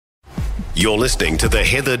You're listening to the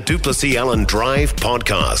Heather Duplessis Allen Drive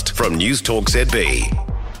podcast from News Talk ZB.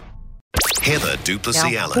 Heather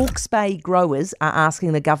Duplessis Allen. Hawke's Bay growers are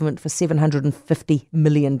asking the government for $750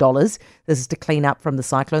 million. This is to clean up from the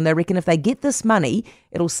cyclone. They reckon if they get this money,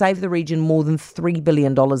 it'll save the region more than $3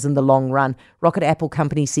 billion in the long run. Rockit Apple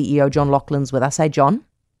Company CEO John Loughlin's with us. Hey, John.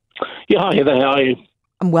 Yeah, hi Heather, how are you?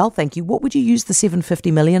 I'm well, thank you. What would you use the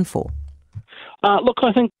 $750 million for? Look,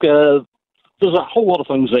 I think there's a whole lot of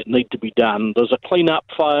things that need to be done. There's a clean-up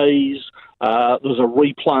phase, there's a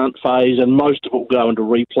replant phase, and most of it will go into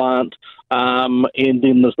replant. And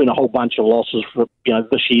then there's been a whole bunch of losses for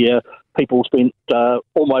this year. People spent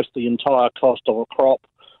almost the entire cost of a crop.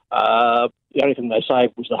 The only thing they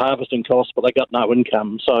saved was the harvesting cost, but they got no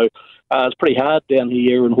income. So it's pretty hard down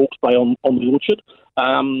here in Hawke's Bay on the orchard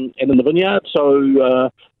and in the vineyard.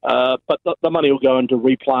 So, but the money will go into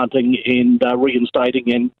replanting and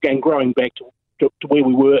reinstating and growing back to where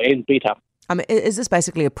we were and better. Is this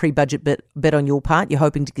basically a pre-budget bit on your part? You're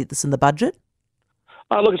hoping to get this in the budget?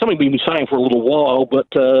 Look, it's something we've been saying for a little while, but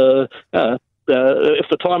if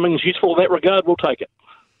the timing's useful in that regard, we'll take it.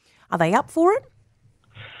 Are they up for it?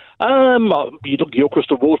 You look, your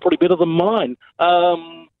crystal ball is probably better than mine.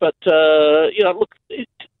 Look,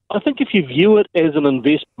 I think if you view it as an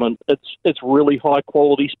investment, it's really high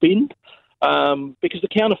quality spend. Because the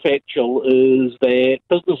counterfactual is that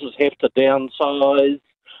businesses have to downsize.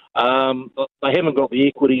 They haven't got the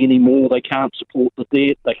equity anymore. They can't support the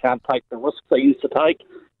debt. They can't take the risks they used to take,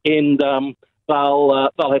 and they'll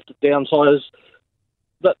have to downsize.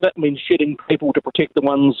 That means shedding people to protect the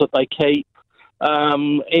ones that they keep.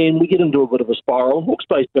 And we get into a bit of a spiral. Hawke's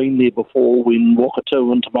Bay's been there before when Rockit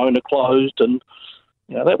and Timona closed, and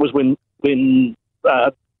that was when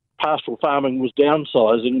pastoral farming was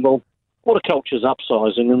downsizing. Well, horticulture's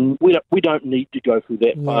upsizing, and we don't need to go through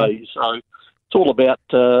that phase. So it's all about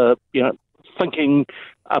thinking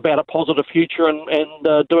about a positive future and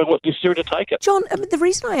doing what's necessary to take it. John, the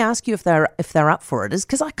reason I ask you if they're up for it is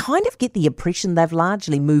because I kind of get the impression they've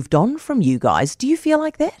largely moved on from you guys. Do you feel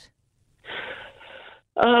like that?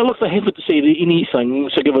 Look, they haven't said anything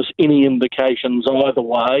to give us any indications either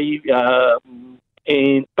way,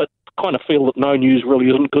 but kind of feel that no news really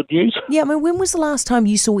isn't good news. Yeah, when was the last time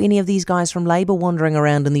you saw any of these guys from Labour wandering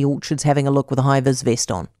around in the orchards having a look with a high-vis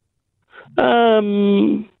vest on?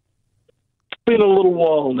 Been a little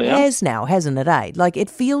while now. Has now, hasn't it, eh? Like, it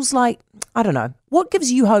feels like, I don't know, what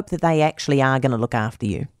gives you hope that they actually are going to look after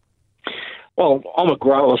you? Well, I'm a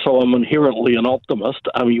grower, so I'm inherently an optimist.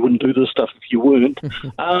 You wouldn't do this stuff if you weren't. Look,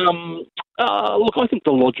 I think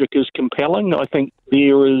the logic is compelling. I think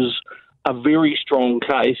there is a very strong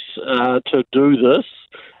case to do this.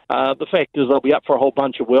 The fact is they'll be up for a whole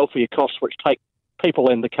bunch of welfare costs which take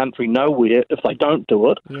people and the country nowhere if they don't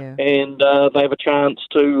do it. Yeah. And they have a chance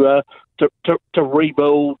to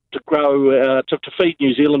rebuild, to grow, to feed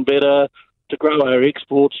New Zealand better, to grow our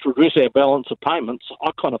exports, to reduce our balance of payments.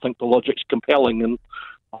 I kind of think the logic's compelling, and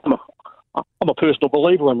I'm a personal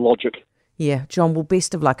believer in logic. Yeah, John, well,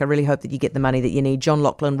 best of luck. I really hope that you get the money that you need. John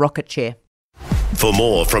Loughlin, Rockit Chair. For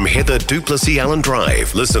more from Heather Duplessis Allen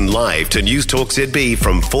Drive, listen live to News Talk ZB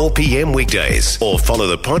from 4 p.m. weekdays or follow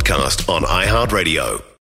the podcast on iHeartRadio.